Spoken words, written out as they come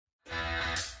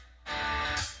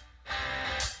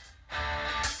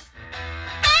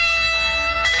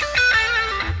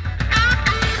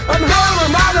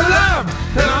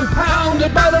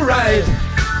right by the right.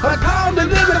 I pounded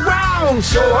in the ground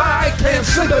so I can't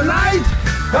sleep at night.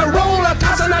 I roll, I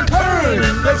toss and I turn.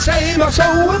 They say my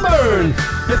soul will burn.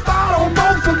 If I don't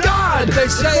vote for God, they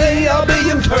say I'll be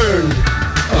interned.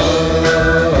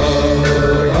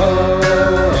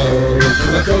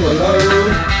 Too much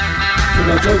overload. Too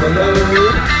much overload.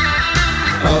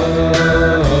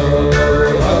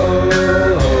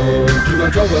 Too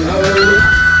much overload.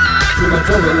 Too much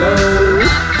overload.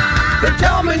 They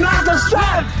tell me not to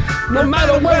sweat, no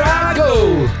matter where I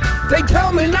go. They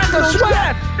tell me not to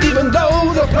sweat, even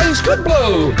though the place could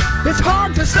blow. It's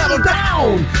hard to settle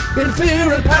down in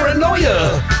fear and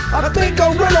paranoia. I think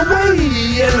I'll run away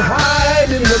and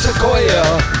hide in the Sequoia.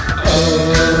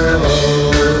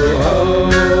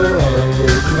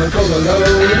 Too much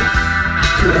overload.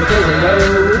 Too much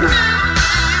overload.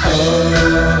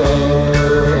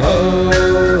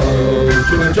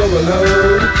 Too much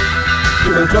overload.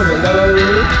 Too much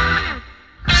overload.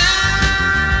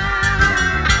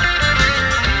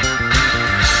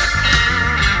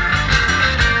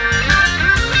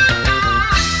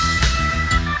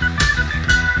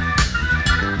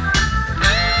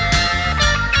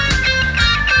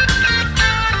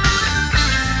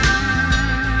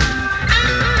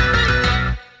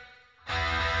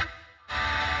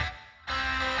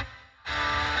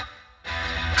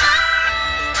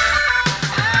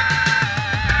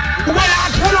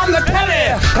 On the Telly,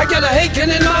 I get a aching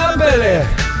in my belly.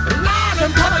 Lies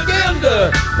and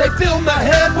propaganda, they fill my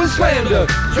head with slander.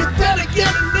 You better get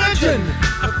ignition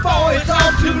before it's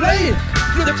all too late.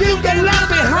 If you get left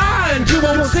behind, you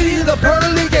won't see the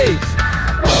pearly gates.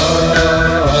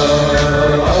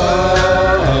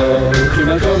 Too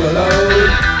much overload.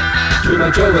 Too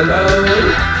much overload.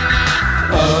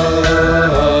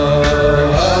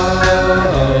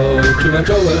 Too much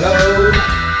overload.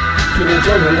 Too much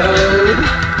overload.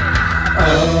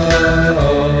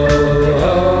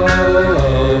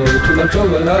 Too much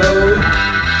overload.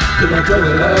 Too much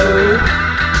overload.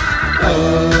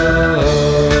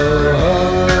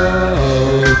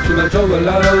 Too much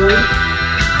overload.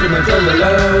 Too much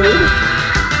overload.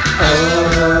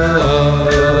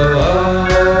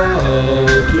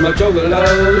 Too much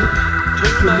overload.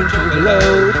 Too much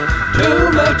overload.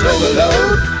 Too much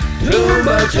overload. Too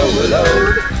much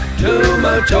overload. Too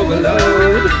much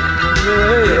overload.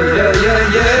 Yeah, yeah,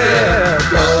 yeah.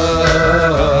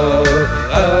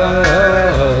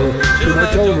 Too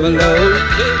much overload.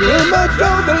 Too much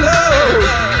overload.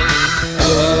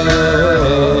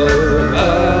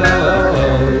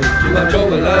 Too much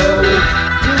overload.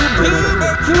 Too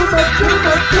much, too much, too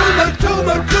much, too much, too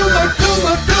much, too much, too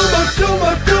much, too much, too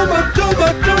much, too much, too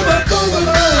much, too much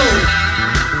overload.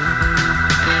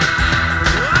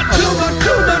 Too much,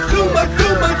 too much, too much,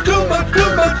 too much, too much, too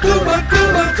much, too much, too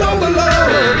much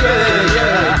overload. Yeah,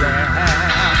 yeah.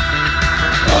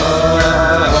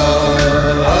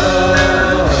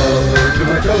 Too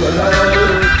much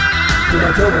overload. Too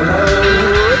much overload.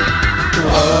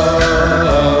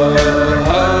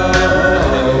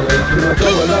 Too much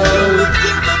overload.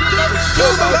 Too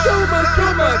much, too much,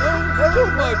 too much, too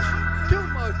much.